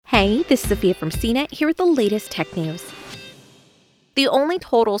Hey, this is Sophia from CNET here with the latest tech news. The only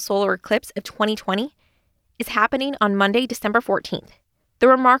total solar eclipse of 2020 is happening on Monday, December 14th. The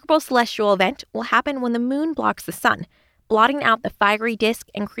remarkable celestial event will happen when the moon blocks the sun, blotting out the fiery disk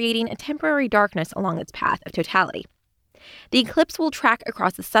and creating a temporary darkness along its path of totality. The eclipse will track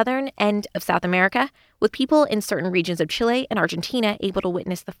across the southern end of South America, with people in certain regions of Chile and Argentina able to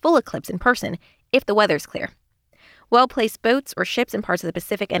witness the full eclipse in person if the weather's clear. Well-placed boats or ships in parts of the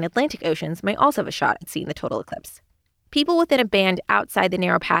Pacific and Atlantic Oceans may also have a shot at seeing the total eclipse. People within a band outside the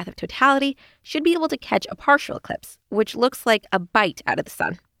narrow path of totality should be able to catch a partial eclipse, which looks like a bite out of the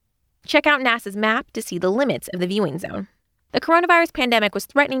sun. Check out NASA's map to see the limits of the viewing zone. The coronavirus pandemic was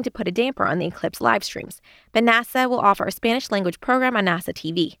threatening to put a damper on the eclipse live streams, but NASA will offer a Spanish-language program on NASA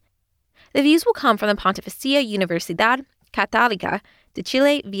TV. The views will come from the Pontificia Universidad Católica de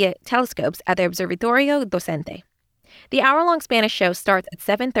Chile via telescopes at the Observatorio Docente. The hour-long Spanish show starts at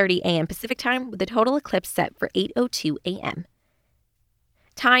 7:30 a.m. Pacific Time with the total eclipse set for 8:02 a.m.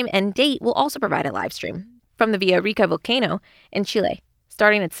 Time and date will also provide a live stream from the Villarrica volcano in Chile,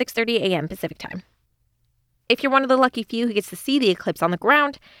 starting at 6:30 a.m. Pacific Time. If you're one of the lucky few who gets to see the eclipse on the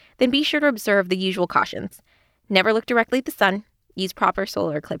ground, then be sure to observe the usual cautions. Never look directly at the sun, use proper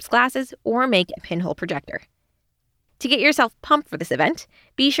solar eclipse glasses, or make a pinhole projector. To get yourself pumped for this event,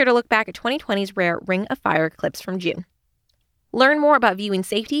 be sure to look back at 2020's rare Ring of Fire eclipse from June. Learn more about viewing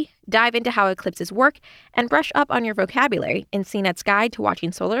safety, dive into how eclipses work, and brush up on your vocabulary in CNET's Guide to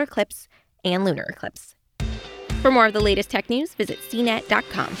Watching Solar Eclipse and Lunar Eclipse. For more of the latest tech news, visit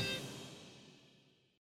cnet.com.